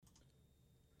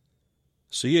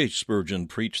C. H. Spurgeon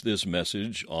preached this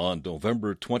message on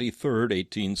November 23,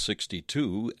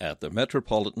 1862, at the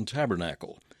Metropolitan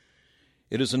Tabernacle.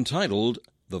 It is entitled,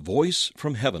 The Voice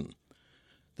from Heaven.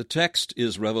 The text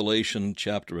is Revelation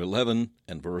chapter 11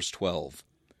 and verse 12.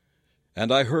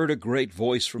 And I heard a great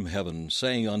voice from heaven,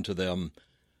 saying unto them,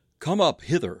 Come up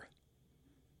hither.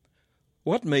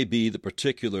 What may be the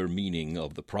particular meaning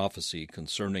of the prophecy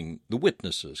concerning the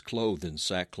witnesses clothed in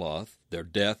sackcloth, their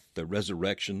death, their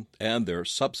resurrection, and their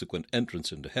subsequent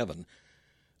entrance into heaven,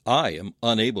 I am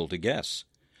unable to guess,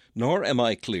 nor am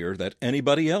I clear that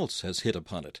anybody else has hit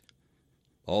upon it.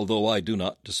 Although I do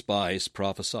not despise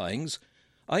prophesyings,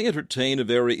 I entertain a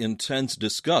very intense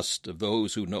disgust of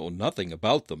those who know nothing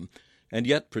about them, and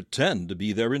yet pretend to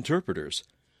be their interpreters.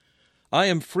 I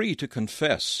am free to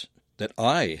confess that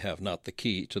I have not the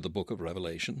key to the book of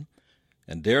Revelation,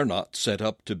 and dare not set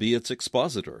up to be its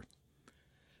expositor.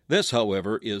 This,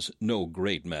 however, is no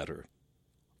great matter,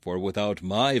 for without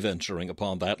my venturing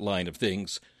upon that line of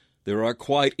things, there are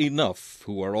quite enough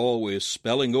who are always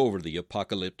spelling over the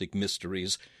apocalyptic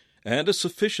mysteries, and a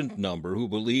sufficient number who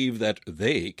believe that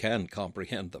they can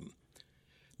comprehend them.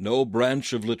 No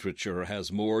branch of literature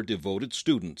has more devoted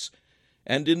students,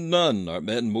 and in none are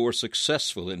men more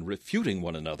successful in refuting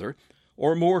one another,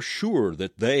 or more sure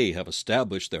that they have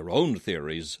established their own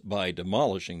theories by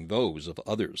demolishing those of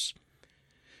others.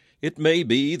 It may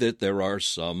be that there are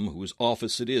some whose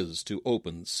office it is to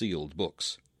open sealed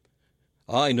books.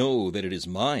 I know that it is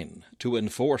mine to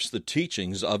enforce the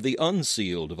teachings of the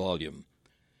unsealed volume.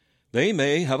 They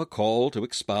may have a call to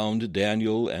expound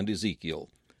Daniel and Ezekiel.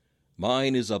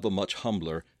 Mine is of a much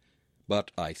humbler, but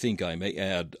I think I may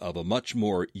add of a much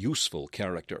more useful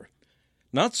character,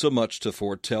 not so much to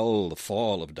foretell the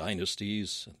fall of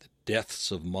dynasties and the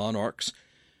deaths of monarchs,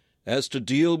 as to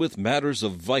deal with matters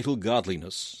of vital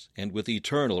godliness and with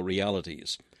eternal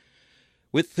realities,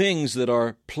 with things that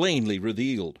are plainly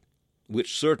revealed,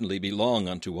 which certainly belong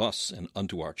unto us and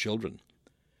unto our children.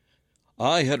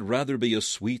 I had rather be a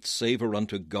sweet savor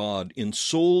unto God in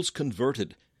souls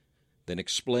converted than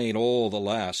explain all the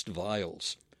last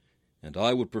vials, and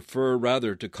I would prefer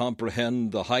rather to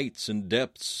comprehend the heights and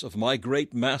depths of my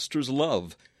great Master's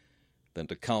love than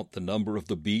to count the number of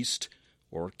the beast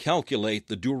or calculate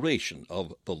the duration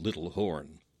of the little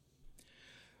horn.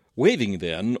 Waiving,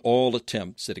 then, all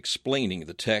attempts at explaining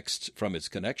the text from its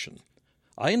connection,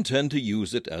 I intend to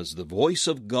use it as the voice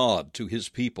of God to his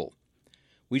people.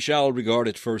 We shall regard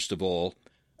it, first of all,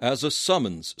 as a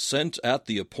summons sent at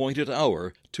the appointed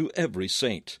hour to every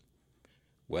saint.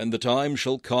 When the time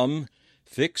shall come,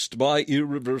 fixed by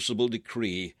irreversible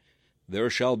decree, there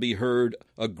shall be heard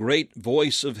a great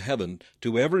voice of heaven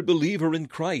to every believer in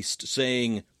Christ,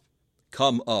 saying,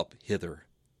 Come up hither.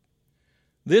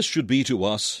 This should be to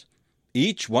us,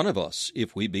 each one of us,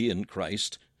 if we be in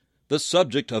Christ, the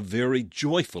subject of very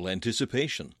joyful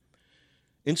anticipation.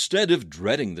 Instead of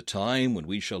dreading the time when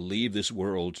we shall leave this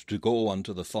world to go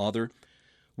unto the Father,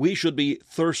 we should be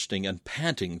thirsting and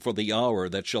panting for the hour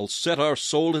that shall set our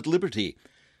soul at liberty,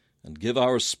 and give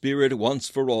our spirit once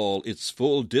for all its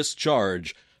full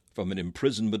discharge from an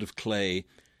imprisonment of clay,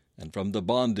 and from the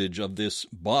bondage of this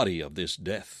body of this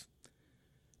death.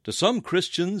 To some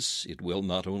Christians it will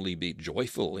not only be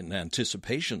joyful in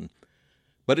anticipation,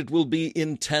 but it will be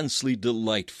intensely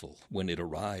delightful when it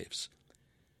arrives.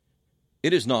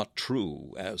 It is not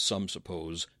true, as some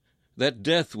suppose, that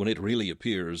death, when it really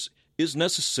appears, is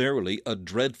necessarily a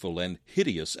dreadful and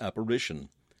hideous apparition.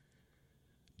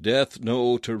 Death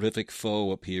no terrific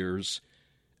foe appears,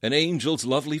 an angel's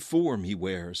lovely form he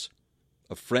wears,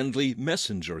 a friendly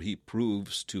messenger he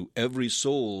proves to every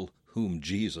soul whom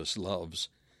Jesus loves.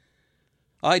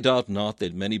 I doubt not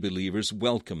that many believers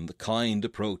welcome the kind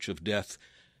approach of death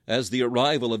as the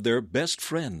arrival of their best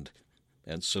friend,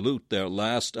 and salute their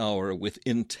last hour with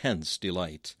intense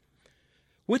delight.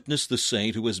 Witness the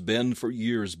saint who has been for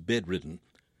years bedridden.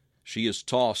 She is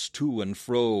tossed to and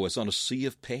fro as on a sea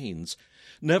of pains,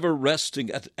 never resting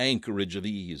at anchorage of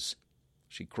ease.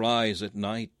 She cries at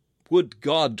night, Would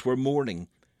God 'twere morning!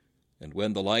 And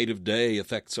when the light of day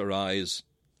affects her eyes,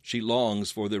 she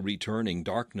longs for the returning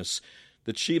darkness,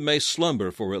 that she may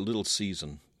slumber for a little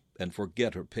season, and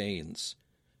forget her pains.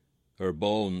 Her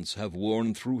bones have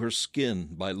worn through her skin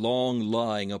by long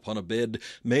lying upon a bed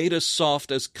made as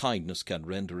soft as kindness can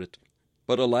render it,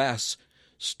 but alas,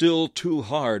 still too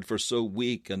hard for so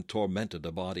weak and tormented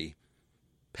a body.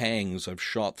 Pangs have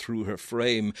shot through her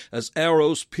frame as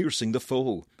arrows piercing the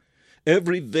foe.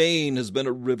 Every vein has been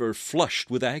a river flushed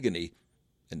with agony,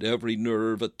 and every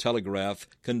nerve a telegraph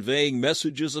conveying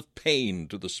messages of pain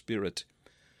to the spirit.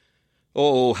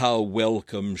 Oh, how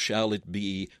welcome shall it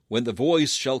be when the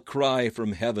voice shall cry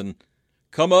from heaven,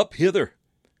 "Come up hither!"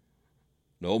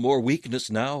 No more weakness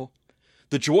now.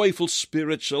 The joyful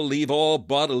spirit shall leave all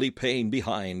bodily pain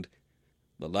behind.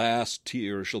 The last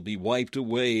tear shall be wiped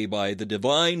away by the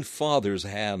divine Father's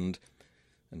hand,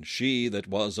 and she that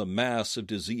was a mass of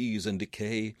disease and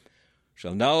decay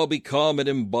shall now become an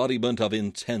embodiment of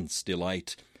intense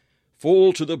delight,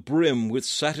 full to the brim with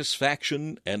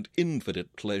satisfaction and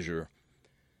infinite pleasure.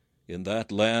 In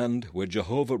that land where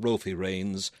Jehovah Rophi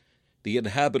reigns, the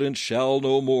inhabitants shall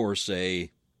no more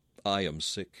say, "I am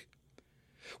sick."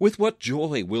 With what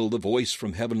joy will the voice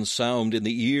from heaven sound in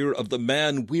the ear of the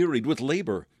man wearied with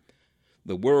labor!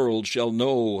 The world shall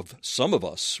know of some of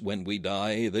us when we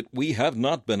die that we have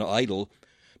not been idle,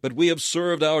 but we have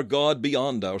served our God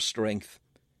beyond our strength.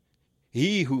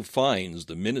 He who finds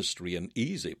the ministry an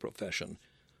easy profession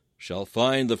shall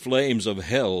find the flames of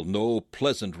hell no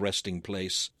pleasant resting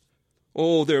place.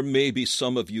 Oh, there may be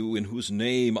some of you in whose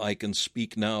name I can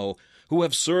speak now, who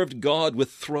have served God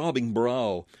with throbbing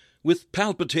brow, with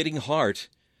palpitating heart,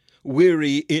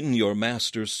 weary in your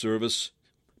Master's service,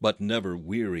 but never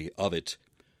weary of it,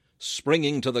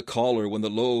 springing to the collar when the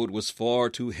load was far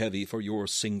too heavy for your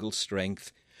single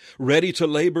strength, ready to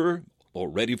labor or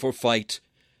ready for fight,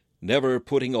 never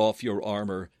putting off your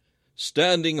armor,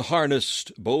 standing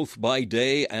harnessed both by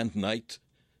day and night,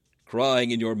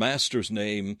 crying in your Master's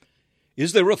name,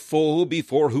 "Is there a foe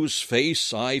before whose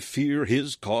face I fear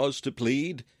his cause to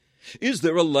plead? Is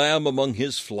there a lamb among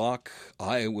his flock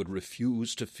I would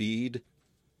refuse to feed?"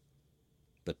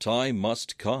 The time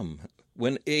must come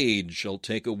when age shall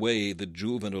take away the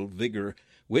juvenile vigor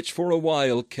which for a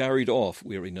while carried off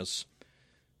weariness,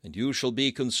 and you shall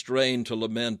be constrained to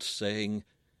lament, saying,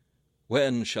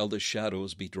 "When shall the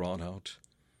shadows be drawn out?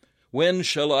 When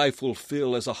shall I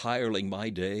fulfill as a hireling my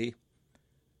day?"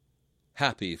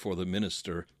 Happy for the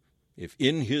minister, if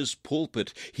in his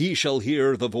pulpit he shall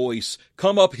hear the voice,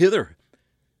 "Come up hither!"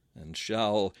 and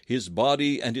shall his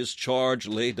body and his charge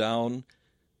lay down,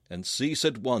 and cease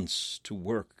at once to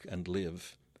work and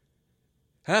live.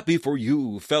 Happy for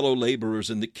you, fellow laborers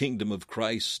in the kingdom of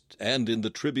Christ, and in the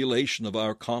tribulation of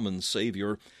our common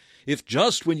Savior, if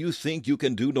just when you think you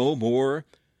can do no more,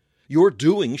 your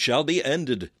doing shall be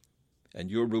ended, and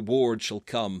your reward shall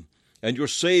come, and your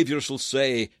Savior shall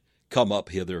say, "Come up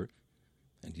hither,"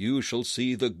 and you shall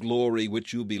see the glory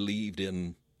which you believed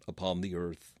in upon the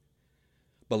earth.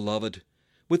 Beloved,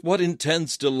 with what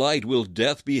intense delight will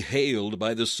death be hailed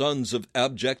by the sons of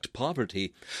abject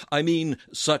poverty, I mean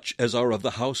such as are of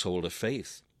the household of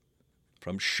faith.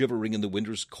 From shivering in the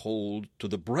winter's cold to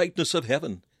the brightness of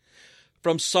heaven,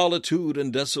 from solitude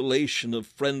and desolation of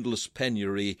friendless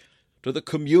penury to the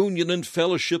communion and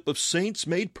fellowship of saints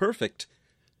made perfect,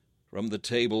 from the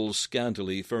table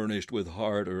scantily furnished with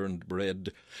hard-earned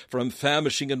bread, from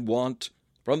famishing and want,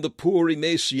 from the poor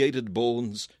emaciated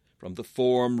bones, from the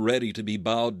form ready to be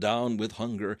bowed down with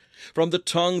hunger, from the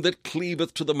tongue that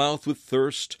cleaveth to the mouth with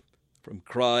thirst, from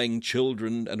crying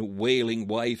children and a wailing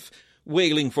wife,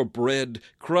 wailing for bread,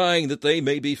 crying that they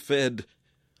may be fed.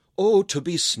 Oh, to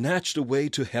be snatched away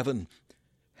to heaven!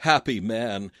 Happy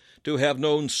man, to have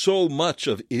known so much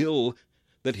of ill,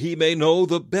 that he may know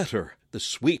the better the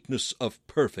sweetness of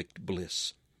perfect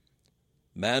bliss.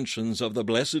 Mansions of the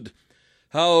blessed,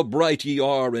 how bright ye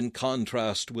are in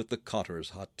contrast with the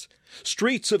cotter's hut!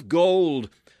 Streets of gold,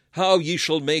 how ye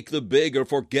shall make the beggar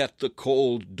forget the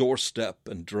cold doorstep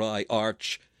and dry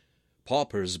arch!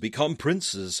 Paupers become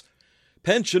princes,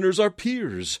 pensioners are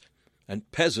peers, and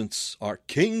peasants are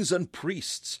kings and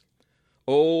priests.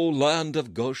 O land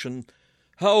of Goshen,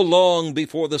 how long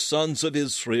before the sons of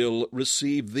Israel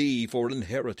receive thee for an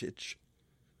heritage?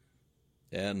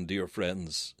 And, dear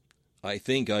friends, I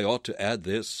think I ought to add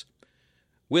this: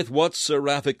 with what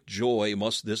seraphic joy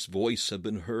must this voice have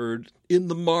been heard in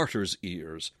the martyrs'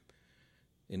 ears!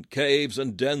 In caves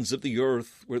and dens of the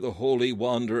earth, where the holy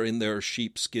wander in their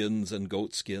sheepskins and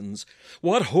goatskins,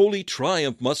 what holy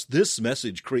triumph must this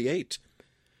message create!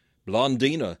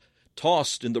 Blondina,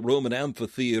 tossed in the Roman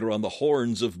amphitheater on the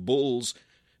horns of bulls,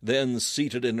 then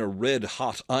seated in a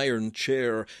red-hot iron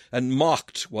chair, and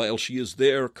mocked while she is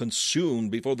there consumed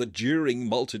before the jeering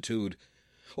multitude.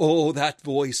 Oh, that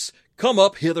voice, "Come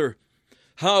up hither!"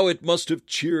 How it must have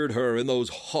cheered her in those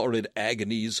horrid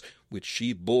agonies which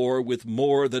she bore with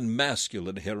more than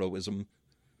masculine heroism.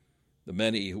 The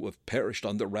many who have perished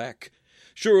on the rack,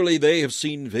 surely they have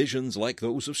seen visions like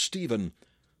those of Stephen,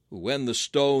 who, when the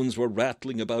stones were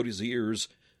rattling about his ears,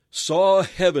 saw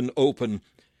heaven open,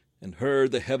 and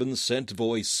heard the heaven-sent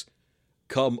voice,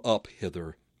 "Come up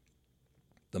hither."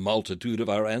 The multitude of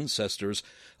our ancestors,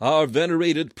 our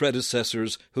venerated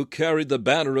predecessors, who carried the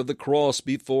banner of the cross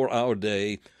before our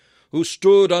day, who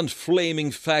stood on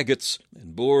flaming faggots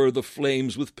and bore the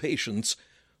flames with patience,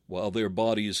 while their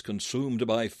bodies consumed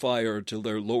by fire till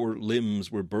their lower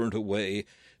limbs were burnt away,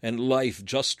 and life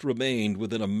just remained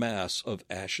within a mass of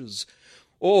ashes.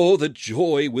 Oh, the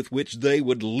joy with which they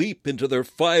would leap into their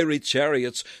fiery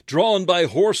chariots, drawn by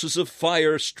horses of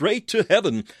fire, straight to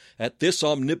heaven, at this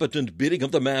omnipotent bidding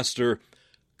of the Master,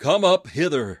 "Come up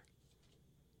hither."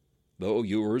 Though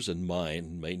yours and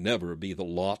mine may never be the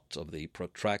lot of the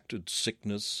protracted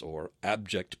sickness, or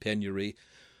abject penury,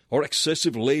 or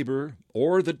excessive labor,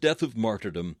 or the death of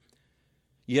martyrdom,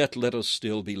 yet let us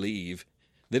still believe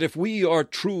that if we are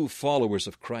true followers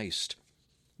of Christ,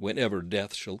 whenever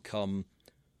death shall come,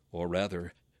 or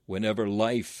rather, whenever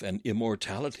life and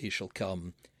immortality shall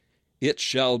come, it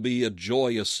shall be a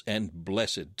joyous and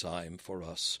blessed time for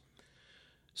us.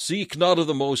 Seek not of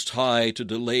the Most High to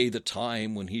delay the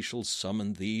time when he shall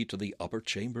summon thee to the upper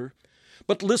chamber,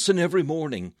 but listen every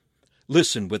morning.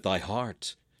 Listen with thy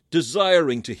heart,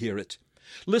 desiring to hear it.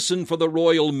 Listen for the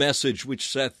royal message which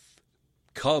saith,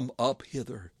 "Come up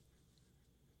hither."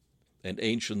 An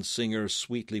ancient singer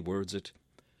sweetly words it,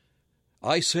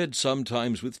 "I said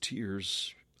sometimes with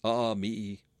tears, Ah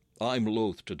me, I'm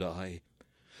loath to die.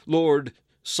 Lord,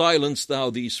 silence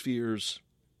thou these fears.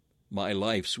 My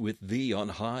life's with thee on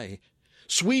high.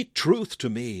 Sweet truth to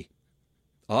me,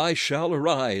 I shall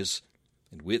arise,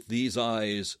 and with these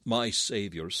eyes my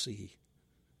Saviour see.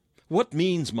 What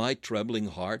means my trembling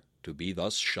heart to be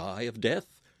thus shy of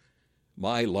death?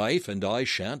 My life and I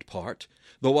shan't part,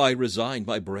 though I resign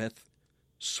my breath.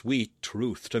 Sweet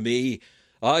truth to me,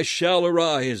 I shall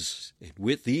arise, and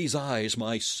with these eyes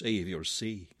my Saviour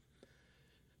see.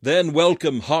 Then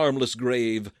welcome, harmless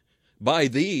grave, by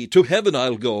thee to heaven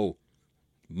I'll go.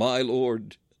 My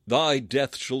Lord, thy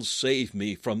death shall save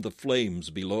me from the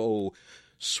flames below.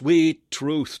 Sweet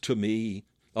truth to me,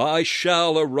 I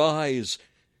shall arise,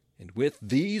 and with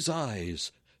these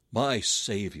eyes my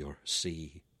Saviour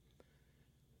see.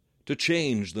 To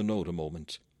change the note a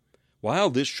moment, while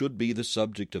this should be the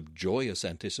subject of joyous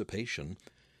anticipation,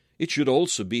 it should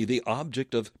also be the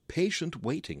object of patient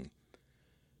waiting.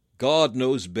 God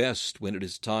knows best when it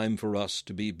is time for us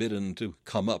to be bidden to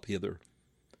come up hither.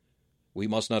 We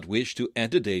must not wish to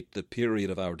antedate the period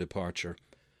of our departure.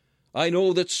 I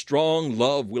know that strong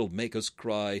love will make us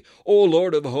cry, "O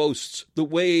Lord of hosts, the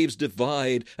waves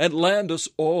divide, and land us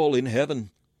all in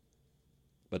heaven."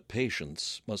 But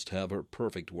patience must have her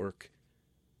perfect work.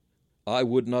 I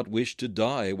would not wish to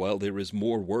die while there is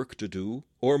more work to do,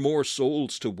 or more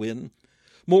souls to win,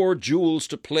 more jewels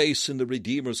to place in the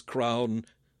Redeemer's crown,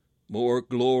 more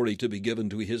glory to be given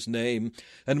to his name,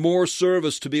 and more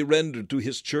service to be rendered to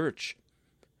his church.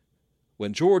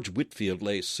 When George Whitefield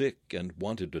lay sick and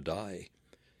wanted to die,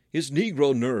 his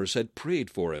Negro nurse had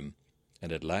prayed for him,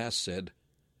 and at last said,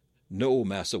 "No,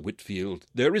 Massa Whitefield,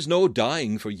 there is no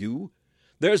dying for you.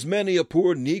 There's many a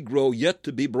poor Negro yet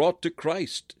to be brought to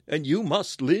Christ, and you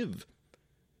must live."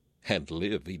 And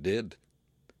live he did.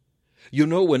 You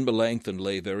know, when Melanchthon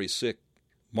lay very sick,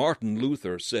 Martin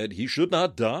Luther said he should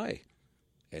not die.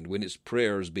 And when his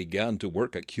prayers began to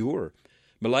work a cure,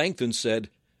 Melanchthon said,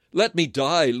 "Let me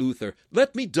die, Luther,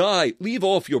 let me die, leave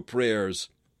off your prayers."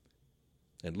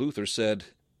 And Luther said,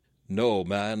 "No,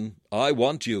 man, I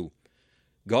want you.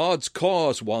 God's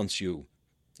cause wants you,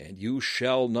 and you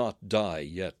shall not die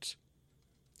yet."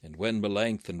 And when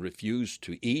Melanchthon refused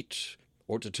to eat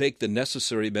or to take the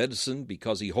necessary medicine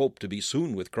because he hoped to be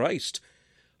soon with Christ,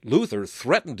 Luther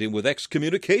threatened him with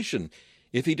excommunication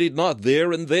if he did not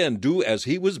there and then do as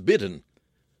he was bidden,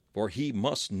 for he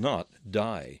must not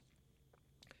die.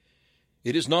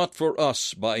 It is not for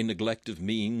us by neglect of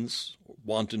means, or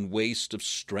wanton waste of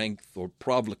strength, or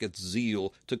profligate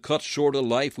zeal, to cut short a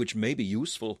life which may be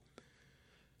useful.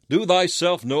 Do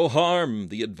thyself no harm,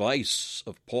 the advice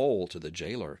of Paul to the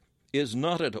jailer, is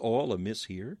not at all amiss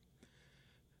here.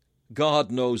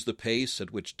 God knows the pace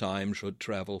at which time should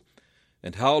travel,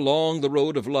 and how long the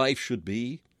road of life should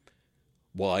be.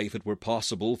 Why, if it were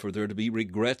possible for there to be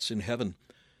regrets in heaven,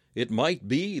 it might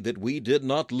be that we did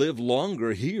not live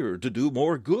longer here to do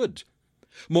more good,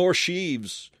 more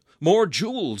sheaves, more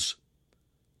jewels.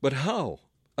 But how,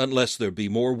 unless there be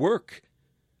more work?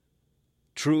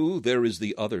 True, there is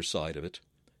the other side of it,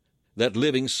 that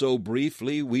living so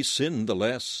briefly we sin the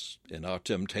less, and our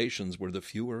temptations were the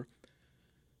fewer.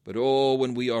 But oh,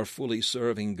 when we are fully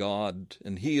serving God,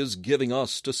 and he is giving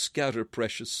us to scatter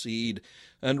precious seed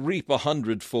and reap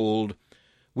 100-fold,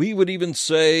 we would even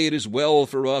say it is well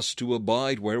for us to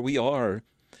abide where we are.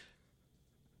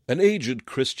 An aged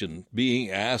Christian, being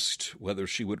asked whether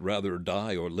she would rather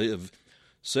die or live,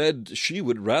 said she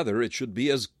would rather it should be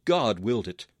as God willed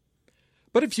it.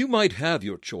 But if you might have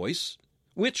your choice,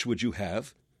 which would you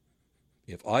have?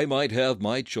 If I might have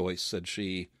my choice, said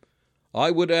she,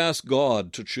 I would ask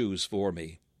God to choose for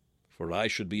me, for I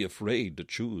should be afraid to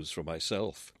choose for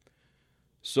myself.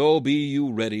 So be you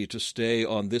ready to stay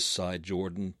on this side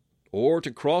Jordan, or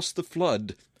to cross the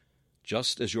flood,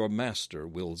 just as your Master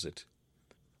wills it.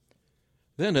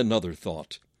 Then another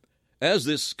thought. As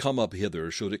this come up hither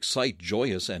should excite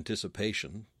joyous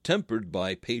anticipation, tempered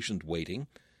by patient waiting,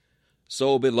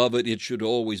 so, beloved, it should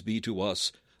always be to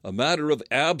us a matter of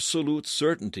absolute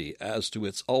certainty as to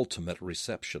its ultimate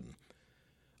reception.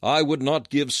 I would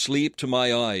not give sleep to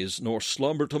my eyes, nor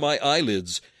slumber to my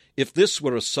eyelids, if this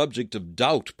were a subject of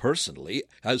doubt personally,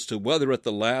 as to whether at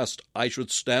the last I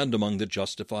should stand among the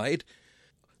justified.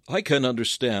 I can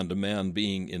understand a man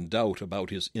being in doubt about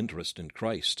his interest in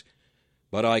Christ,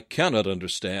 but I cannot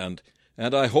understand,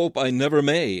 and I hope I never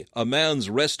may, a man's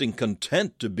resting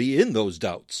content to be in those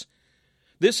doubts.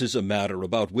 This is a matter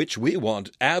about which we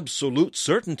want absolute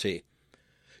certainty.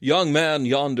 Young man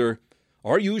yonder,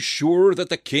 are you sure that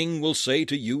the King will say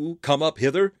to you, Come up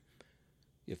hither?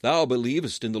 If thou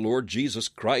believest in the Lord Jesus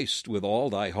Christ with all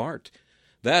thy heart,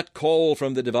 that call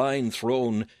from the divine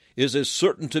throne is as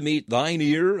certain to meet thine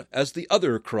ear as the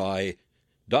other cry,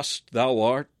 Dust thou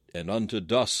art, and unto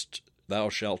dust thou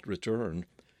shalt return.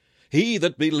 He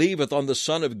that believeth on the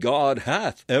Son of God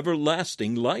hath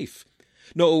everlasting life.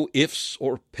 No ifs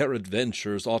or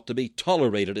peradventures ought to be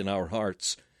tolerated in our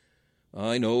hearts.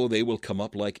 I know they will come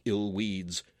up like ill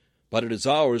weeds, but it is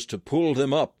ours to pull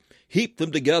them up, heap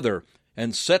them together,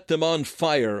 and set them on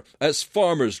fire, as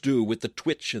farmers do with the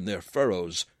twitch in their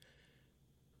furrows.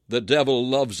 The devil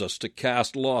loves us to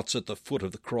cast lots at the foot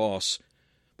of the cross,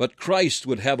 but Christ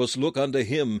would have us look unto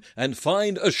him and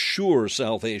find a sure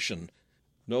salvation.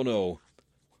 No,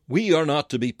 we are not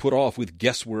to be put off with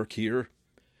guesswork here.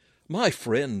 My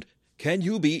friend, can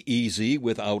you be easy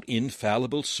without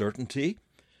infallible certainty?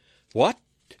 What?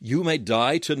 You may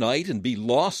die tonight and be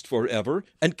lost forever,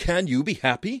 and can you be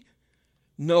happy?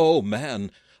 No,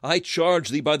 man, I charge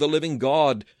thee by the living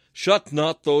God, shut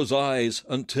not those eyes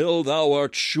until thou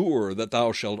art sure that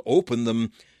thou shalt open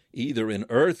them either in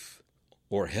earth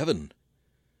or heaven.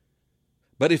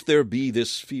 But if there be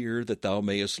this fear that thou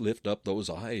mayest lift up those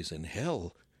eyes in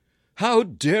hell, how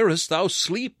darest thou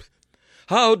sleep?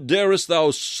 How darest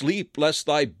thou sleep, lest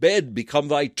thy bed become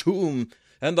thy tomb,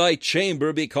 and thy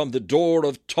chamber become the door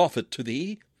of Tophet to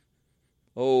thee?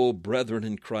 O brethren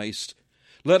in Christ,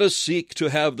 let us seek to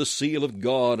have the seal of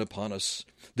God upon us,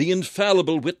 the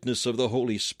infallible witness of the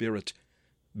Holy Spirit,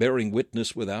 bearing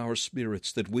witness with our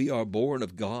spirits that we are born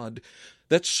of God,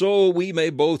 that so we may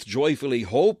both joyfully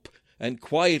hope and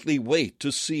quietly wait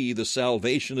to see the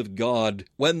salvation of God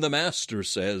when the Master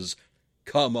says,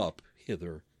 Come up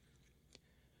hither.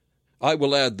 I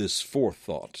will add this fourth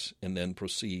thought and then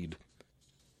proceed.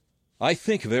 I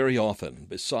think very often,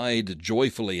 beside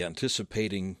joyfully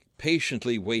anticipating,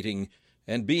 patiently waiting,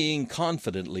 and being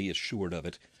confidently assured of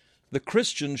it, the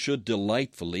Christian should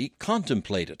delightfully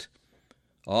contemplate it.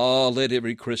 Ah, let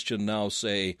every Christian now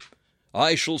say,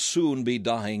 I shall soon be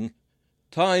dying.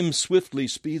 Time swiftly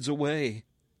speeds away.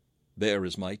 There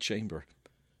is my chamber.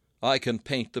 I can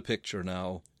paint the picture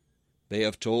now. They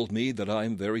have told me that I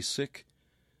am very sick,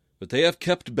 but they have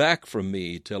kept back from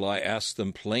me till I asked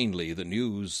them plainly the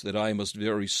news that I must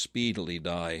very speedily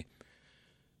die.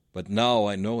 But now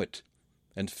I know it,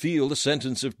 and feel the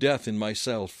sentence of death in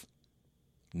myself.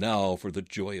 Now for the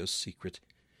joyous secret.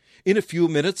 In a few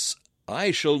minutes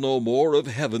I shall know more of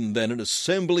heaven than an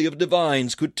assembly of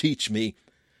divines could teach me.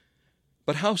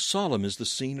 But how solemn is the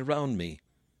scene around me!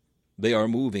 They are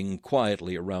moving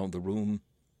quietly around the room.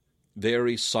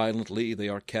 Very silently they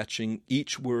are catching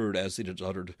each word as it is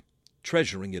uttered,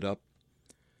 treasuring it up.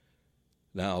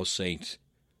 Now, saint,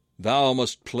 thou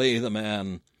must play the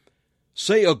man.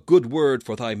 Say a good word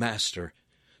for thy Master.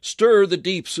 Stir the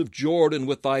deeps of Jordan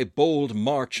with thy bold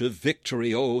march of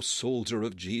victory, O soldier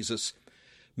of Jesus.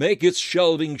 Make its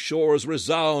shelving shores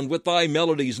resound with thy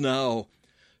melodies now.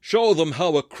 Show them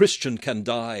how a Christian can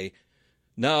die.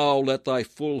 Now let thy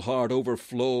full heart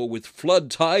overflow with flood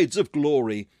tides of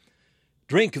glory.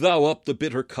 Drink thou up the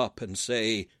bitter cup and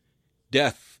say,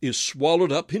 Death is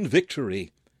swallowed up in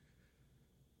victory.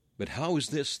 But how is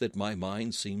this that my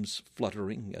mind seems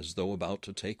fluttering as though about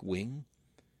to take wing?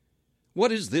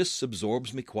 What is this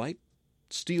absorbs me quite,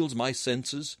 steals my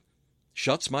senses,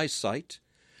 shuts my sight,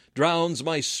 drowns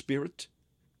my spirit,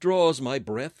 draws my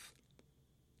breath?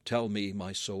 Tell me,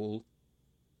 my soul,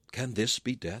 can this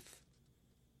be death?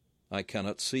 I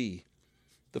cannot see.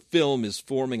 The film is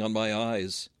forming on my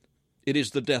eyes. It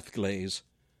is the death glaze.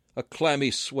 A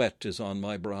clammy sweat is on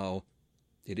my brow.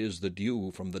 It is the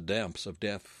dew from the damps of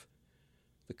death.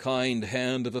 The kind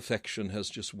hand of affection has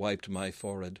just wiped my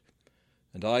forehead,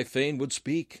 and I fain would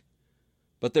speak,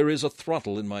 but there is a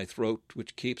throttle in my throat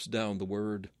which keeps down the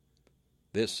word.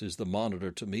 This is the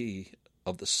monitor to me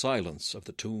of the silence of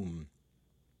the tomb.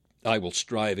 I will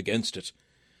strive against it.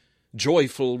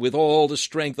 Joyful with all the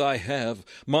strength I have,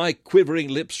 my quivering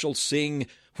lips shall sing,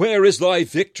 "Where is thy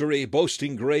victory,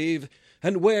 boasting grave,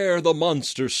 and where the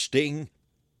monster's sting?"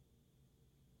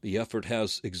 The effort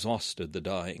has exhausted the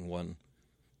dying one.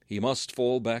 He must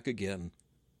fall back again.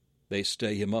 They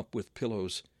stay him up with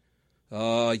pillows.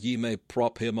 Ah, ye may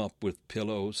prop him up with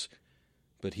pillows,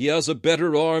 but he has a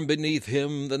better arm beneath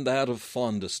him than that of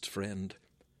fondest friend.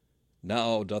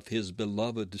 Now doth his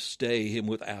beloved stay him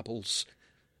with apples,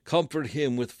 comfort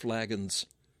him with flagons,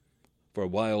 for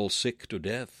while sick to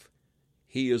death,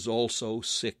 he is also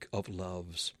sick of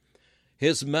loves.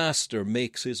 His master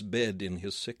makes his bed in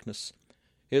his sickness.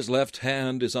 His left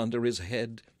hand is under his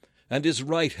head, and his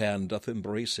right hand doth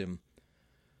embrace him.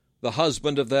 The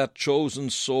husband of that chosen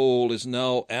soul is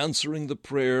now answering the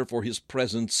prayer for his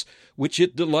presence, which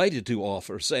it delighted to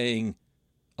offer, saying,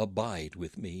 "Abide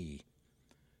with me."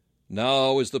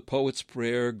 Now is the poet's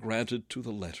prayer granted to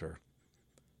the letter.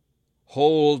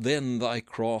 Hold then thy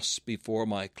cross before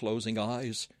my closing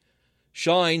eyes.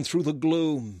 Shine through the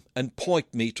gloom, and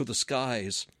point me to the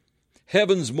skies.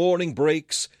 Heaven's morning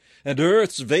breaks, and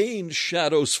earth's vain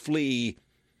shadows flee.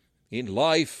 In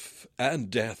life and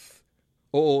death,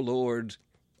 O Lord,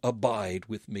 abide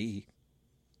with me.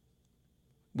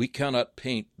 We cannot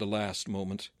paint the last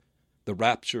moment, the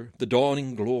rapture, the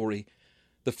dawning glory,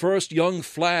 the first young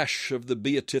flash of the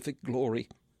beatific glory.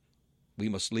 We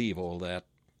must leave all that.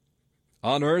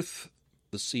 On earth,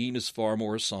 the scene is far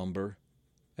more somber,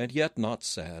 and yet not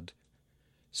sad.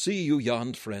 See you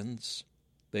yond friends?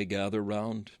 They gather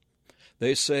round.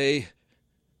 They say,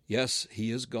 "Yes,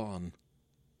 he is gone.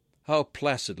 How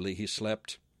placidly he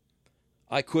slept.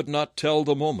 I could not tell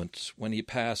the moment when he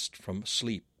passed from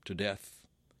sleep to death.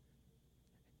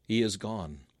 He is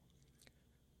gone."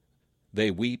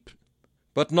 They weep,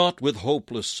 but not with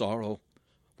hopeless sorrow,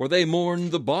 for they mourn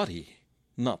the body,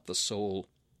 not the soul.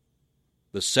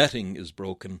 The setting is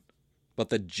broken, but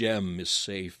the gem is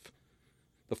safe.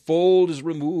 The fold is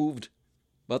removed,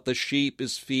 but the sheep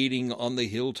is feeding on the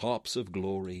hilltops of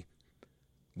glory.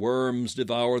 Worms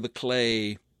devour the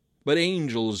clay, but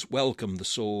angels welcome the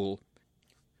soul.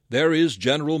 There is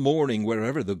general mourning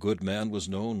wherever the good man was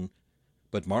known.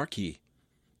 But mark ye,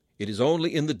 it is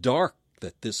only in the dark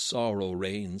that this sorrow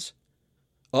reigns.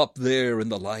 Up there in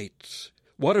the light,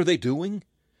 what are they doing?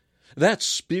 That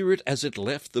spirit, as it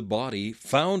left the body,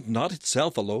 found not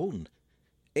itself alone.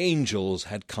 Angels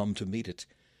had come to meet it.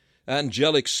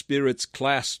 Angelic spirits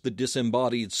clasped the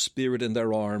disembodied spirit in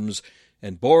their arms,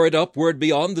 and bore it upward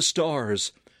beyond the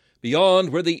stars, beyond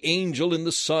where the angel in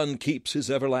the sun keeps his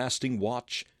everlasting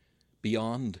watch,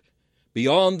 beyond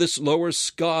this lower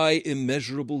sky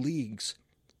immeasurable leagues.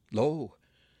 Lo,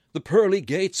 the pearly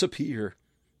gates appear,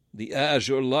 the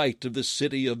azure light of the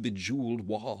city of bejeweled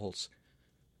walls.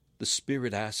 The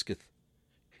Spirit asketh,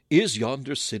 "Is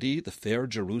yonder city the fair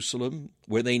Jerusalem,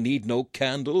 where they need no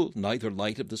candle, neither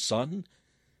light of the sun?"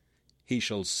 He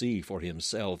shall see for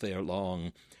himself ere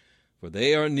long, for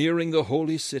they are nearing the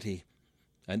holy city,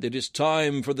 and it is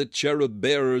time for the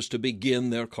cherub-bearers to begin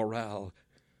their chorale.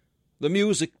 The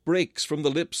music breaks from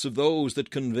the lips of those that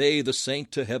convey the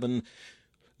saint to heaven.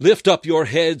 Lift up your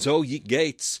heads, O ye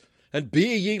gates, and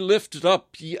be ye lifted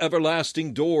up, ye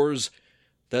everlasting doors,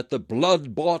 that the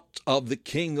blood-bought of the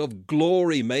King of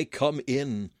glory may come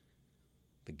in.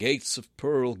 The gates of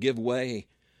pearl give way.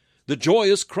 The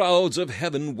joyous crowds of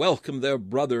heaven welcome their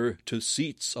brother to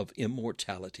seats of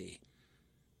immortality.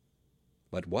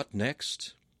 But what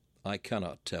next? I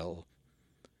cannot tell.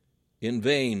 In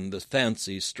vain the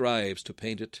fancy strives to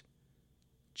paint it.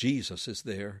 Jesus is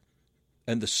there,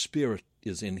 and the Spirit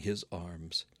is in his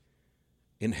arms.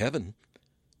 In heaven,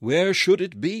 where should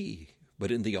it be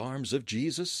but in the arms of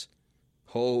Jesus?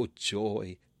 Oh,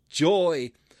 joy,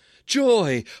 joy,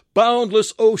 joy,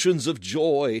 boundless oceans of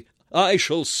joy! I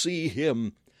shall see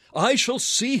him. I shall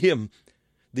see him.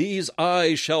 These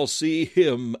eyes shall see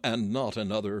him and not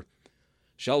another.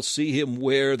 Shall see him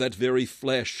wear that very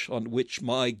flesh on which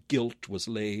my guilt was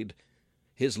laid.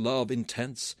 His love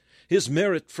intense, his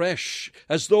merit fresh,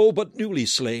 as though but newly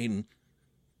slain.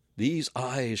 These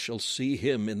eyes shall see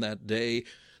him in that day,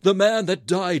 the man that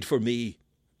died for me.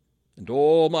 And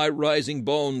all my rising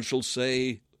bones shall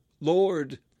say,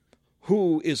 Lord,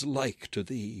 who is like to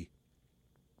thee?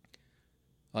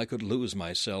 I could lose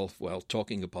myself while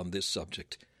talking upon this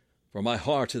subject, for my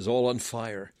heart is all on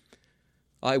fire.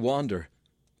 I wander,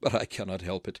 but I cannot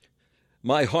help it.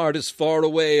 My heart is far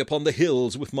away upon the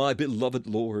hills with my beloved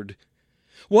Lord.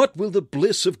 What will the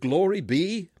bliss of glory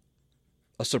be?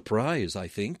 A surprise, I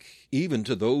think, even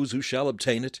to those who shall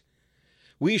obtain it.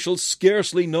 We shall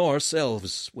scarcely know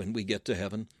ourselves when we get to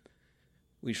heaven.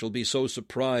 We shall be so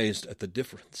surprised at the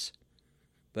difference.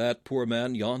 That poor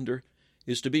man yonder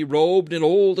is to be robed in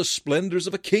all the splendors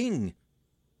of a king.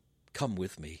 Come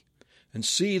with me, and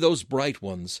see those bright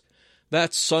ones,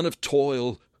 that son of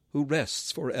toil who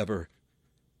rests forever,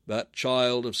 that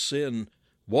child of sin,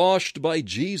 washed by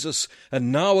Jesus,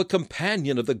 and now a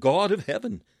companion of the God of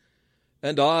heaven.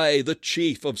 And I, the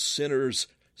chief of sinners,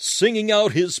 singing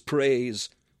out his praise,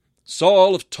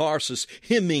 Saul of Tarsus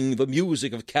hymning the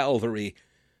music of Calvary,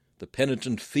 the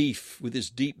penitent thief with his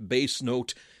deep bass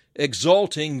note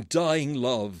exalting dying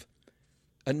love,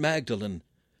 and Magdalene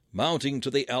mounting to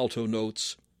the alto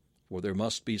notes, for there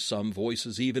must be some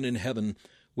voices even in heaven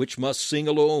which must sing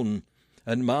alone,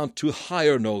 and mount to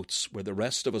higher notes where the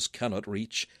rest of us cannot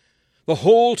reach, the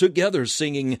whole together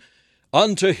singing,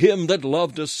 Unto him that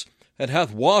loved us, and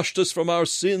hath washed us from our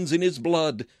sins in his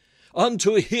blood,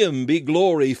 unto him be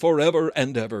glory forever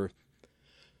and ever.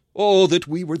 Oh, that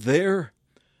we were there!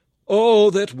 Oh,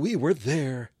 that we were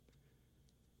there!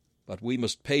 But we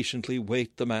must patiently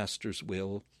wait the Master's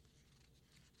will.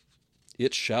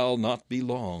 It shall not be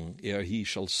long ere he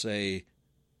shall say,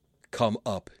 Come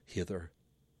up hither.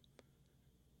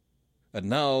 And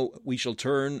now we shall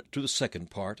turn to the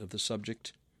second part of the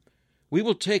subject. We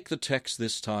will take the text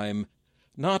this time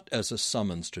not as a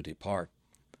summons to depart,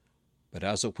 but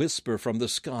as a whisper from the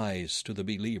skies to the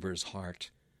believer's heart.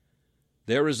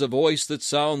 There is a voice that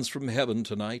sounds from heaven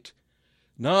tonight,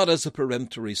 not as a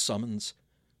peremptory summons,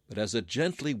 but as a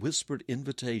gently whispered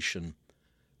invitation,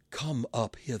 Come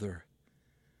up hither.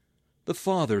 The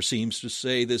Father seems to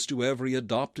say this to every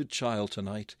adopted child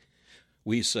tonight.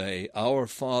 We say, Our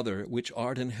Father, which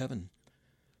art in heaven.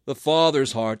 The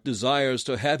Father's heart desires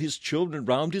to have his children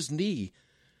round his knee,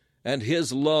 and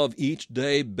his love each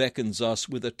day beckons us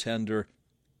with a tender,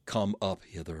 Come up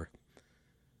hither.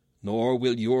 Nor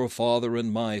will your Father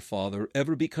and my Father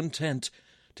ever be content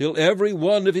till every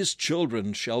one of his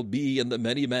children shall be in the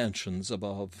many mansions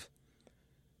above.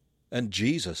 And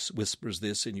Jesus whispers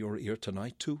this in your ear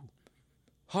tonight too.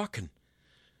 Hearken,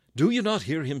 do you not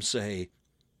hear him say,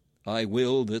 I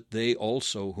will that they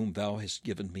also whom thou hast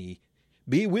given me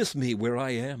be with me where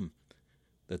I am,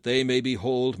 that they may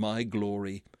behold my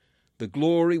glory, the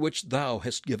glory which thou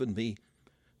hast given me,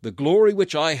 the glory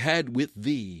which I had with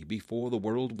thee before the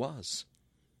world was.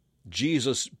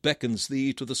 Jesus beckons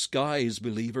thee to the skies,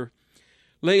 believer.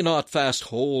 Lay not fast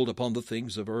hold upon the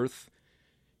things of earth.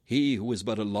 He who is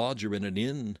but a lodger in an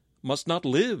inn must not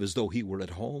live as though he were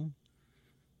at home.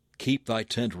 Keep thy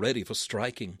tent ready for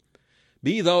striking.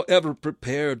 Be thou ever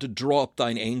prepared to draw up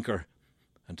thine anchor,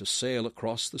 and to sail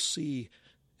across the sea,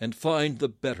 and find the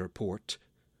better port.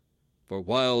 For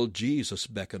while Jesus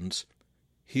beckons,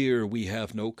 here we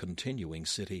have no continuing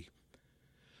city.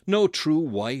 No true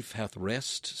wife hath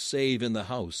rest, save in the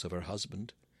house of her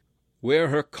husband. Where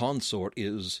her consort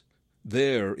is,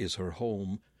 there is her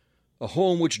home, a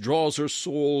home which draws her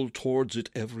soul towards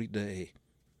it every day.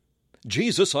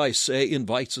 Jesus, I say,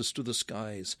 invites us to the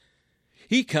skies.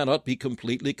 He cannot be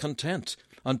completely content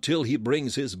until he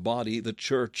brings his body, the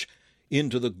church,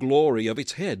 into the glory of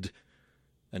its head,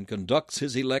 and conducts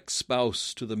his elect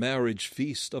spouse to the marriage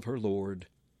feast of her Lord.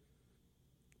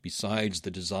 Besides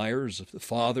the desires of the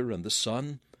Father and the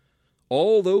Son,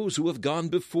 all those who have gone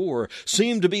before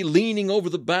seem to be leaning over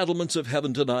the battlements of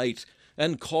heaven tonight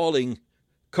and calling,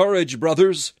 Courage,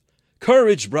 brothers!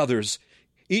 Courage, brothers!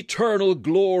 Eternal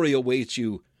glory awaits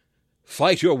you.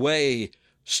 Fight your way,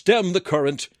 stem the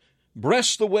current,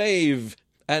 breast the wave,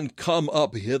 and come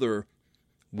up hither.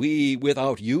 We,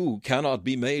 without you, cannot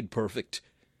be made perfect.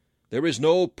 There is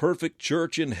no perfect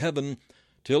church in heaven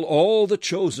till all the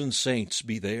chosen saints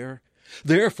be there.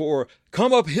 Therefore,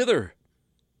 come up hither.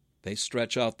 They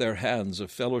stretch out their hands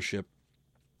of fellowship.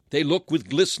 They look with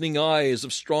glistening eyes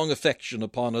of strong affection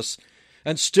upon us,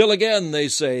 and still again they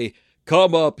say,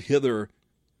 Come up hither.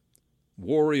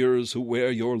 Warriors who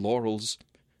wear your laurels,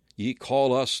 ye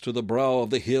call us to the brow of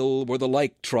the hill where the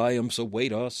like triumphs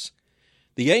await us.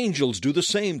 The angels do the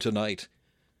same tonight.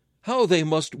 How they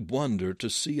must wonder to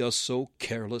see us so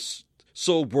careless,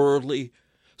 so worldly,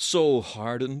 so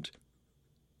hardened.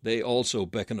 They also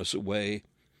beckon us away,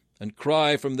 and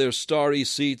cry from their starry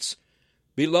seats,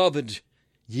 Beloved,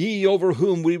 ye over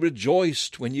whom we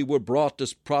rejoiced when ye were brought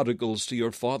as prodigals to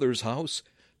your Father's house,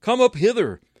 come up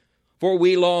hither, for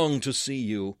we long to see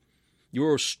you.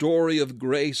 Your story of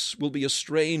grace will be a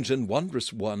strange and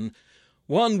wondrous one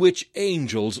which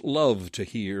angels love to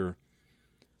hear.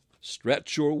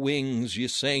 Stretch your wings, ye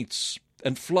saints,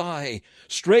 and fly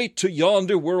straight to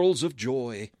yonder worlds of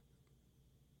joy.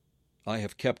 I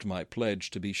have kept my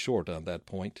pledge to be short on that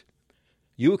point.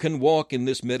 You can walk in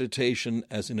this meditation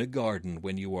as in a garden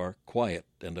when you are quiet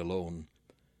and alone.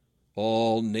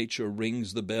 All nature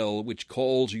rings the bell which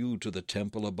calls you to the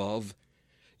temple above.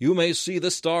 You may see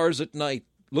the stars at night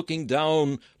looking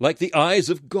down like the eyes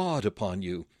of God upon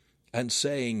you, and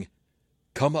saying,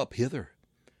 "Come up hither."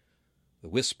 The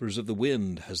whispers of the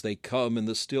wind, as they come in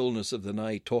the stillness of the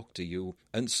night, talk to you,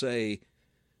 and say,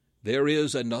 "There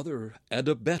is another and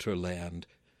a better land.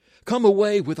 Come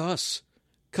away with us.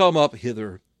 Come up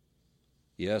hither."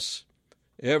 Yes,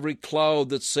 every cloud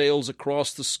that sails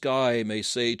across the sky may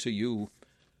say to you,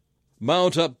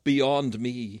 "Mount up beyond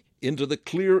me, into the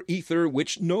clear ether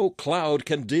which no cloud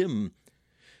can dim.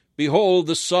 Behold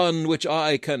the sun which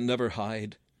I can never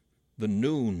hide, the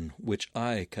noon which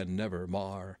I can never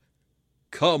mar.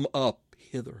 Come up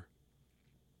hither."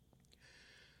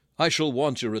 I shall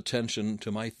want your attention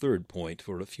to my third point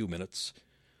for a few minutes,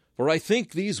 for I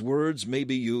think these words may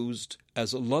be used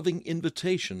as a loving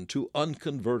invitation to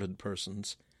unconverted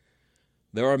persons.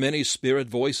 There are many spirit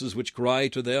voices which cry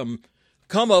to them,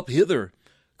 "Come up hither,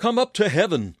 come up to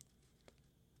heaven."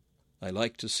 I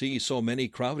like to see so many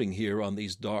crowding here on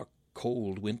these dark,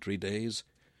 cold, wintry days.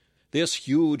 This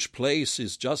huge place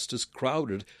is just as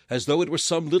crowded as though it were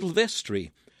some little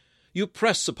vestry. You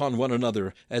press upon one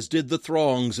another as did the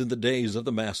throngs in the days of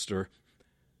the Master.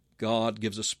 God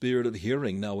gives a spirit of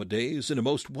hearing nowadays in a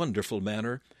most wonderful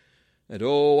manner. And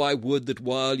oh, I would that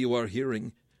while you are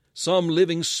hearing, some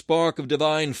living spark of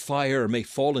divine fire may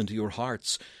fall into your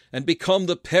hearts and become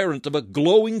the parent of a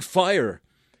glowing fire.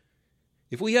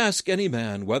 If we ask any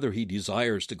man whether he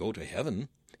desires to go to heaven,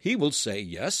 he will say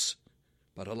yes.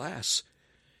 But alas,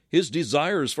 his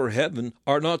desires for heaven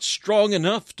are not strong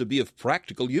enough to be of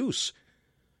practical use.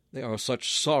 They are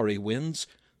such sorry winds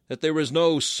that there is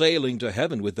no sailing to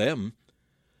heaven with them.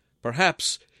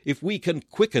 Perhaps, if we can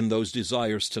quicken those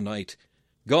desires tonight,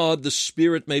 God the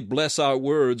Spirit may bless our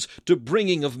words to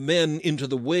bringing of men into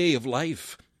the way of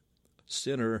life.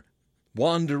 Sinner,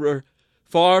 wanderer,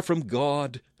 far from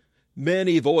God,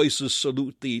 many voices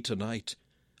salute thee tonight.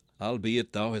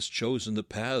 Albeit thou hast chosen the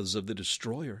paths of the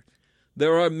destroyer,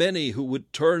 there are many who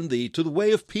would turn thee to the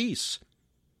way of peace.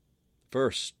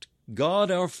 First, God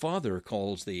our Father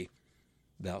calls thee.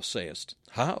 Thou sayest,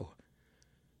 "How?"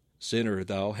 Sinner,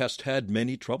 thou hast had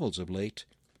many troubles of late.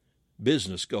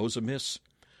 Business goes amiss.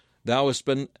 Thou hast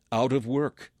been out of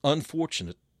work,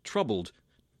 unfortunate, troubled,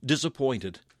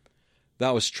 disappointed.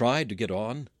 Thou hast tried to get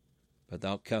on, but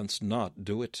thou canst not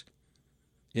do it.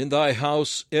 In thy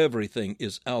house everything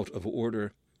is out of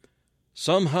order.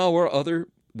 Somehow or other,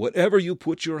 whatever you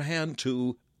put your hand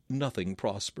to, nothing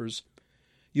prospers.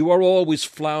 You are always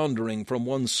floundering from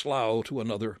one slough to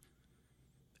another,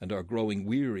 and are growing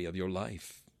weary of your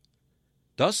life.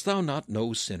 Dost thou not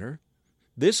know, sinner?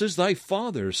 This is thy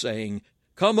Father saying,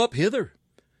 "Come up hither."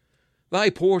 Thy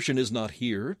portion is not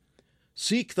here.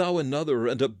 Seek thou another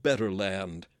and a better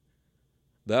land.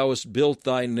 Thou hast built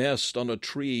thy nest on a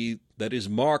tree that is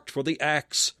marked for the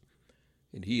axe,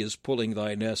 and he is pulling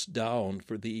thy nest down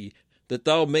for thee, that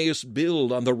thou mayest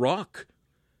build on the rock.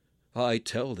 I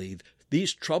tell thee,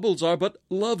 these troubles are but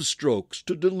love-strokes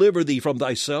to deliver thee from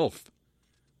thyself.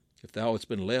 If thou hadst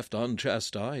been left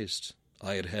unchastised,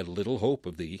 I had had little hope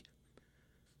of thee.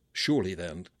 Surely,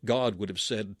 then, God would have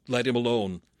said, "Let him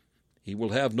alone. He will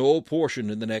have no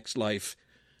portion in the next life.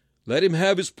 Let him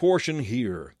have his portion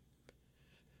here."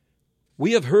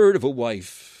 We have heard of a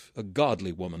wife, a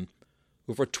godly woman,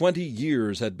 who for 20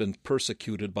 years had been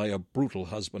persecuted by a brutal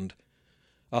husband,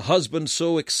 a husband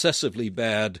so excessively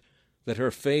bad that her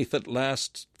faith at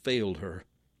last failed her,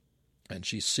 and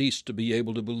she ceased to be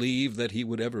able to believe that he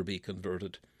would ever be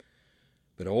converted.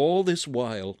 But all this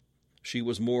while she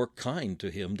was more kind to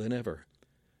him than ever.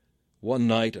 One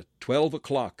night at 12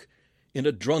 o'clock, in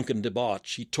a drunken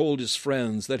debauch, he told his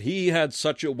friends that he had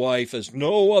such a wife as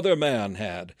no other man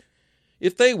had.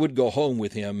 If they would go home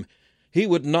with him, he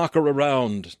would knock her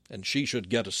around, and she should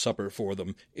get a supper for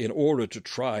them in order to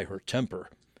try her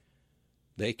temper.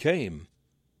 They came,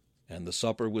 and the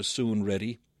supper was soon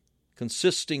ready,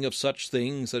 consisting of such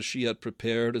things as she had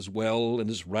prepared as well and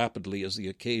as rapidly as the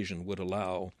occasion would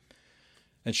allow.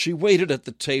 And she waited at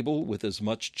the table with as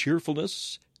much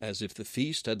cheerfulness as if the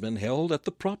feast had been held at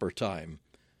the proper time.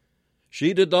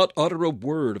 She did not utter a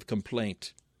word of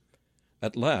complaint.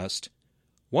 At last,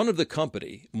 one of the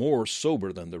company, more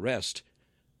sober than the rest,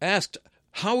 asked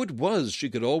how it was she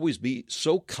could always be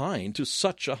so kind to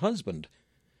such a husband.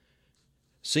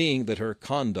 Seeing that her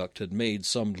conduct had made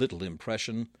some little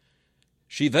impression,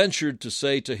 she ventured to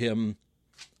say to him,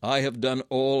 "I have done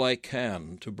all I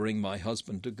can to bring my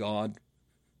husband to God,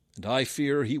 and I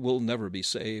fear he will never be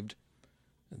saved,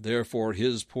 and therefore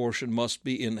his portion must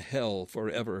be in hell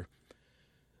forever.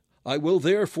 I will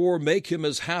therefore make him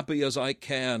as happy as I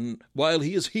can while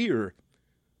he is here,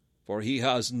 for he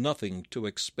has nothing to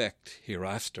expect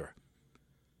hereafter."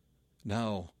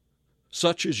 Now,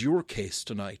 such is your case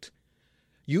tonight.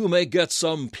 You may get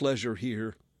some pleasure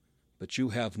here, but you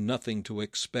have nothing to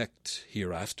expect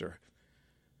hereafter.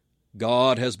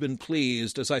 God has been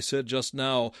pleased, as I said just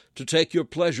now, to take your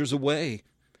pleasures away.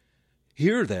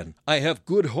 Here, then, I have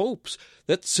good hopes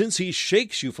that since he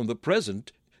shakes you from the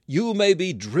present, you may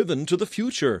be driven to the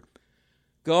future.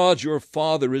 God your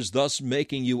Father is thus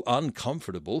making you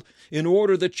uncomfortable in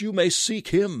order that you may seek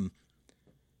him.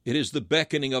 It is the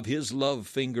beckoning of his love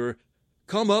finger,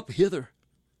 "Come up hither."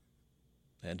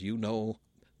 And you know,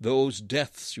 those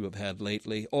deaths you have had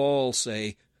lately all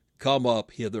say, "Come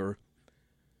up hither."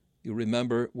 You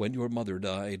remember when your mother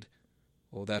died.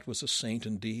 Oh, that was a saint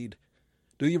indeed.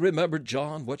 Do you remember,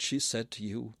 John, what she said to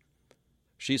you?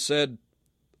 She said,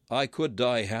 "I could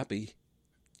die happy,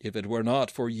 if it were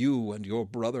not for you and your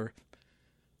brother.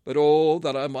 But oh,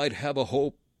 that I might have a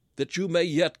hope that you may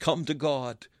yet come to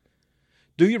God."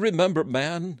 Do you remember,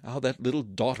 man, how that little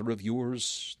daughter of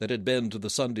yours that had been to the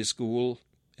Sunday school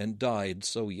and died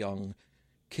so young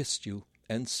kissed you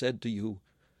and said to you,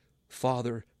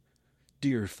 "Father,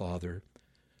 dear Father,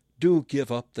 do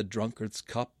give up the drunkard's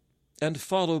cup and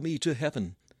follow me to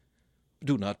heaven.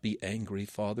 Do not be angry,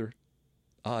 Father.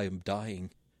 I am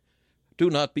dying. Do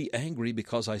not be angry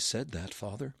because I said that,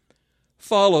 Father.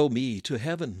 Follow me to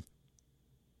heaven."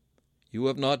 You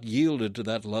have not yielded to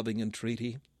that loving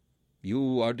entreaty.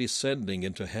 You are descending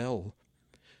into hell.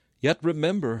 Yet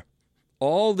remember,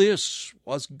 all this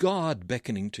was God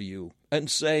beckoning to you and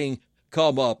saying,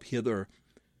 "Come up hither."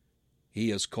 He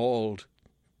has called,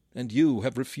 and you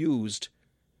have refused.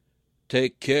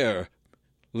 Take care,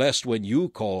 lest when you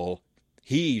call,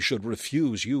 he should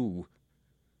refuse you.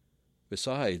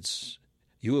 Besides,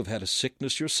 you have had a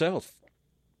sickness yourself.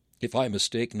 If I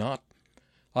mistake not,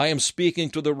 I am speaking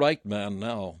to the right man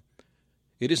now.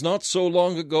 It is not so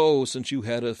long ago since you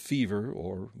had a fever,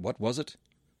 or what was it?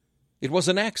 It was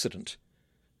an accident,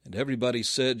 and everybody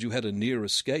said you had a near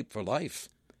escape for life.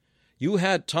 You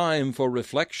had time for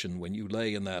reflection when you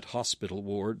lay in that hospital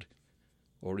ward,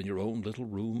 or in your own little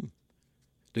room.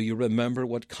 Do you remember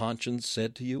what conscience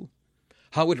said to you?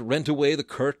 How it rent away the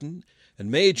curtain and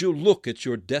made you look at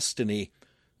your destiny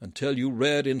until you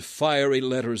read in fiery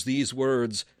letters these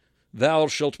words, "Thou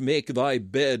shalt make thy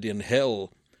bed in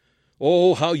hell."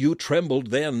 Oh, how you trembled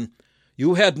then!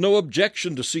 You had no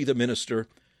objection to see the minister.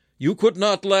 You could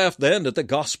not laugh then at the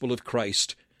gospel of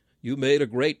Christ. You made a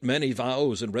great many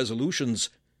vows and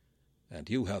resolutions, and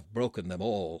you have broken them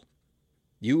all.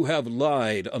 You have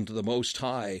lied unto the Most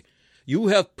High. You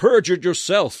have perjured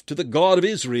yourself to the God of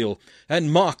Israel,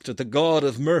 and mocked at the God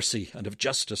of mercy and of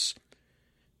justice.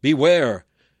 Beware,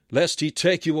 lest he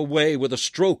take you away with a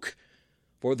stroke,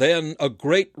 for then a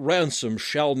great ransom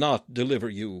shall not deliver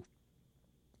you.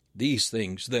 These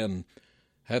things, then,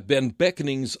 have been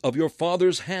beckonings of your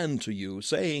Father's hand to you,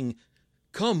 saying,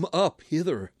 "Come up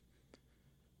hither."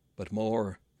 But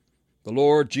more, the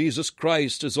Lord Jesus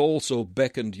Christ has also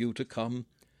beckoned you to come.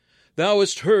 Thou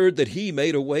hast heard that he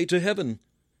made a way to heaven.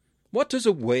 What does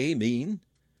a way mean?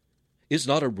 Is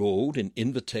not a road an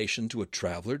invitation to a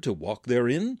traveler to walk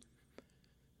therein?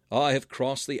 I have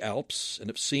crossed the Alps, and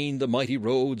have seen the mighty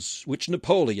roads which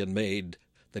Napoleon made,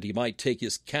 that he might take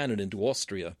his cannon into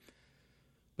Austria.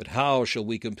 But how shall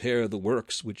we compare the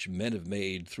works which men have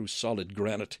made through solid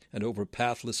granite and over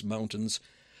pathless mountains,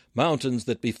 mountains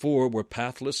that before were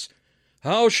pathless?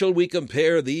 How shall we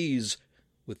compare these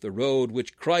with the road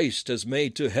which Christ has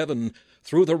made to heaven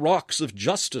through the rocks of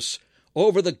justice,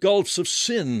 over the gulfs of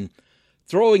sin,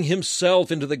 throwing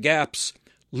himself into the gaps,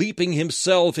 leaping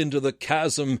himself into the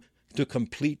chasm to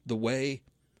complete the way?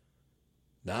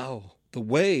 Now the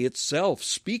way itself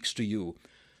speaks to you.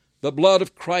 The blood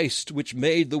of Christ, which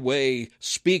made the way,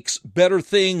 speaks better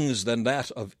things than that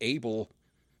of Abel.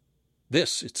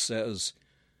 This, it says,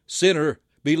 "Sinner,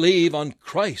 believe on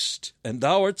Christ, and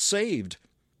thou art saved."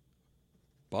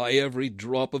 By every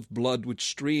drop of blood which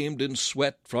streamed in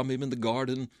sweat from him in the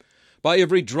garden, by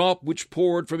every drop which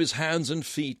poured from his hands and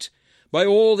feet, by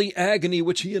all the agony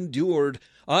which he endured,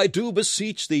 I do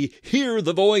beseech thee, hear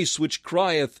the voice which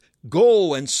crieth,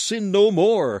 "Go and sin no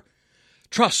more."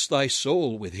 Trust thy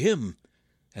soul with him.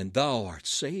 and thou art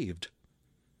saved.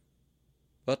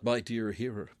 But, my dear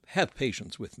hearer, have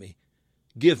patience with me.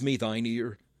 Give me thine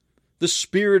ear. The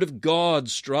Spirit of God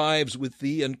strives with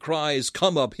thee and cries,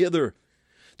 Come up hither.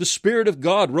 The Spirit of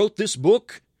God wrote this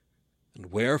book.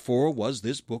 And wherefore was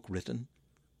this book written?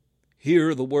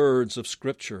 Hear the words of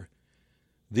Scripture.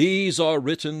 These are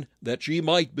written that ye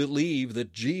might believe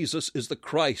that Jesus is the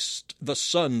Christ, the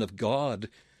Son of God,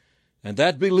 and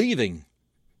that believing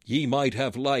ye might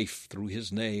have life through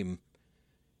his name.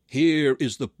 Here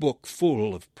is the book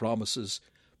full of promises,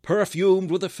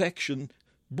 perfumed with affection,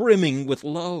 brimming with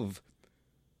love.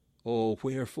 Oh,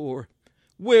 wherefore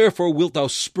wilt thou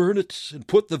spurn it, and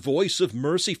put the voice of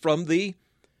mercy from thee?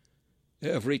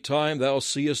 Every time thou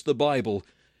seest the Bible,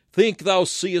 think thou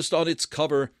seest on its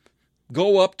cover,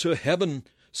 Go up to heaven,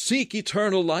 seek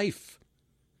eternal life.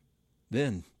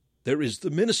 Then there is the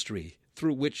ministry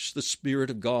through which the Spirit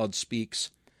of God speaks.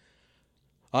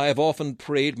 I have often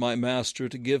prayed my Master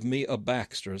to give me a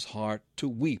Baxter's heart to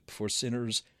weep for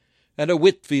sinners, and a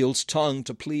Whitfield's tongue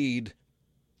to plead.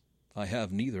 I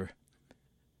have neither.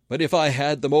 But if I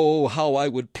had them, oh, how I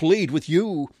would plead with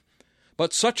you!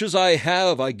 But such as I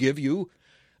have I give you.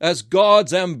 As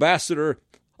God's ambassador,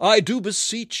 I do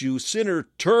beseech you, sinner,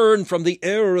 turn from the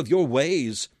error of your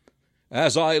ways.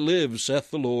 As I live, saith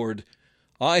the Lord,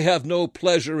 I have no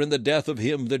pleasure in the death of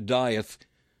him that dieth,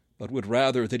 but would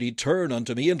rather that he turn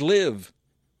unto me and live.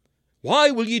 Why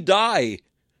will ye die?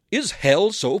 Is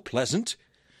hell so pleasant?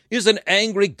 Is an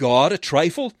angry God a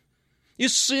trifle?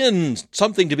 Is sin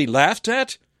something to be laughed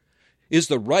at? Is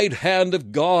the right hand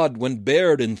of God, when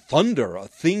bared in thunder, a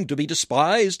thing to be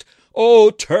despised? Oh,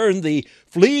 turn thee,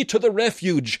 flee to the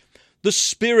refuge. The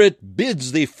Spirit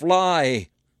bids thee fly.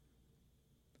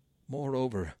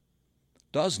 Moreover,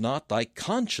 does not thy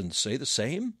conscience say the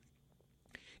same?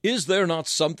 Is there not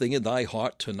something in thy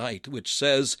heart tonight which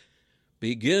says,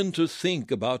 Begin to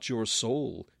think about your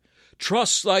soul.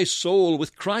 Trust thy soul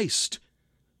with Christ.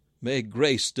 May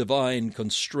grace divine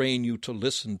constrain you to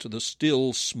listen to the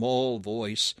still small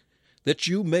voice, that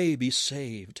you may be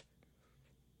saved.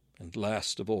 And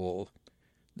last of all,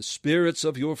 the spirits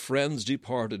of your friends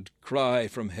departed cry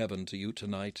from heaven to you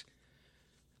tonight.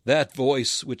 That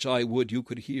voice which I would you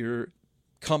could hear,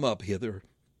 Come up hither.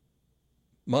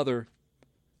 Mother,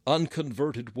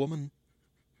 unconverted woman,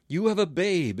 you have a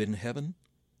babe in heaven.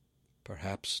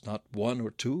 Perhaps not one or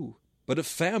two, but a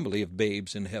family of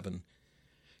babes in heaven.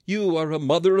 You are a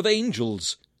mother of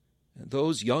angels, and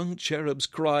those young cherubs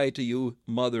cry to you,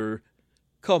 Mother,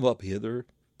 come up hither.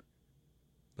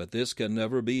 But this can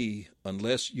never be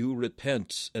unless you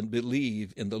repent and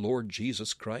believe in the Lord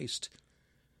Jesus Christ.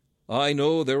 I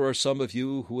know there are some of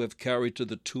you who have carried to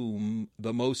the tomb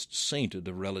the most sainted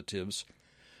of relatives.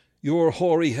 Your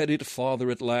hoary-headed father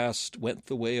at last went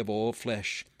the way of all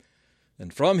flesh,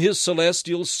 and from his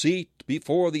celestial seat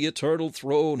before the eternal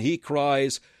throne he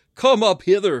cries, Come up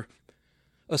hither.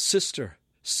 A sister,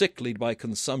 sicklied by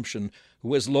consumption,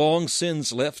 who has long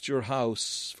since left your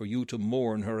house for you to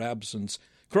mourn her absence,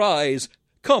 cries,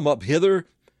 Come up hither.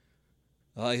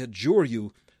 I adjure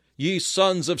you, ye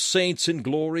sons of saints in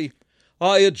glory,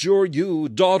 I adjure you,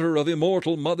 daughter of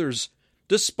immortal mothers,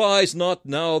 despise not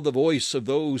now the voice of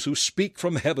those who speak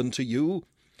from heaven to you.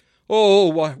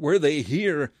 Oh, were they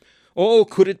here? Oh,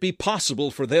 could it be possible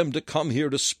for them to come here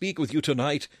to speak with you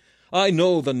tonight? I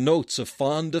know the notes of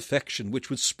fond affection which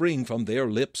would spring from their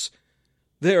lips.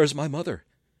 There's my mother.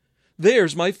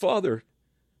 There's my father.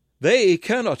 They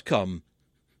cannot come,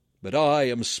 but I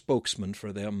am spokesman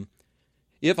for them.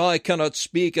 If I cannot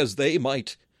speak as they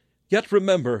might, yet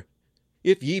remember,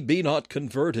 if ye be not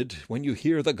converted when you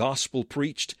hear the gospel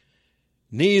preached,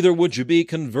 neither would you be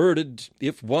converted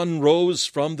if one rose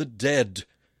from the dead.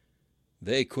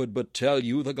 They could but tell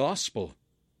you the gospel.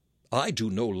 I do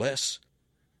no less.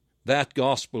 That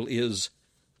gospel is,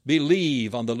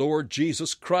 Believe on the Lord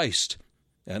Jesus Christ,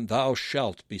 and thou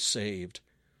shalt be saved.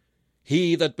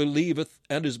 He that believeth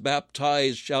and is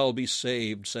baptized shall be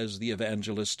saved, says the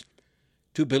evangelist.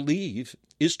 To believe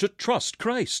is to trust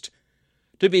Christ.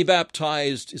 To be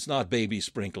baptized is not baby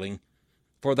sprinkling.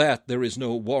 For that there is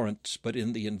no warrant but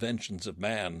in the inventions of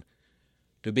man.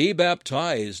 To be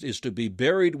baptized is to be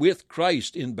buried with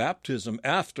Christ in baptism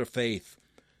after faith.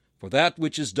 For that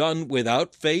which is done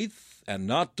without faith and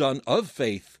not done of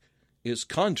faith is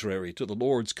contrary to the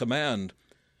Lord's command.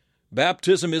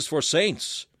 Baptism is for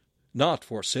saints, not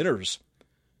for sinners.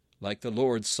 Like the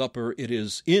Lord's Supper, it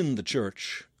is in the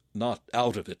church, not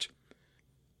out of it.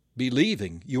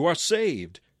 Believing, you are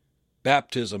saved.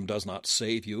 Baptism does not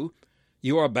save you.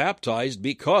 You are baptized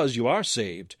because you are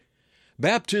saved.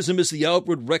 Baptism is the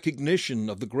outward recognition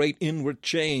of the great inward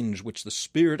change which the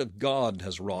Spirit of God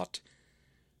has wrought.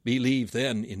 Believe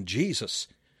then in Jesus.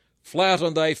 Flat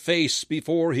on thy face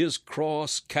before his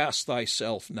cross cast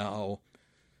thyself now.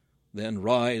 Then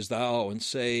rise thou and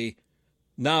say,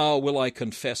 Now will I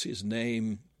confess his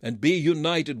name, and be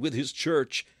united with his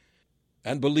church,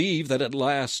 and believe that at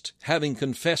last, having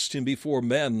confessed him before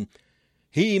men,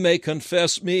 he may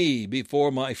confess me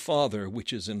before my Father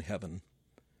which is in heaven.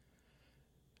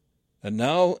 And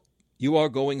now you are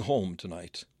going home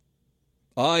tonight.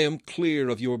 I am clear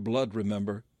of your blood,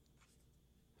 remember.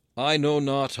 I know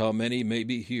not how many may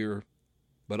be here,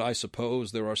 but I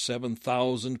suppose there are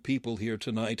 7,000 people here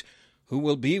tonight who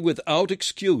will be without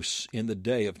excuse in the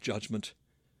day of judgment.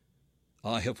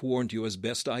 I have warned you as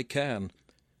best I can.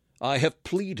 I have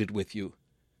pleaded with you.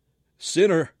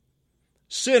 Sinner,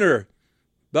 sinner,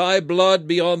 thy blood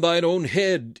be on thine own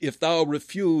head if thou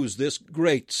refuse this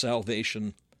great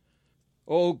salvation.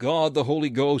 O God, the Holy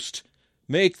Ghost,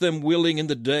 make them willing in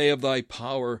the day of thy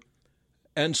power,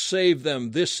 and save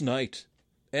them this night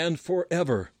and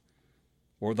forever,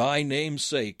 for thy name's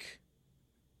sake.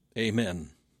 Amen.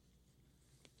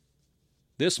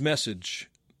 This message,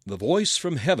 The Voice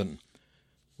from Heaven,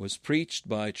 was preached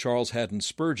by Charles Haddon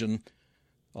Spurgeon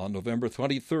on November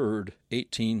 23,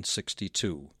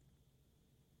 1862.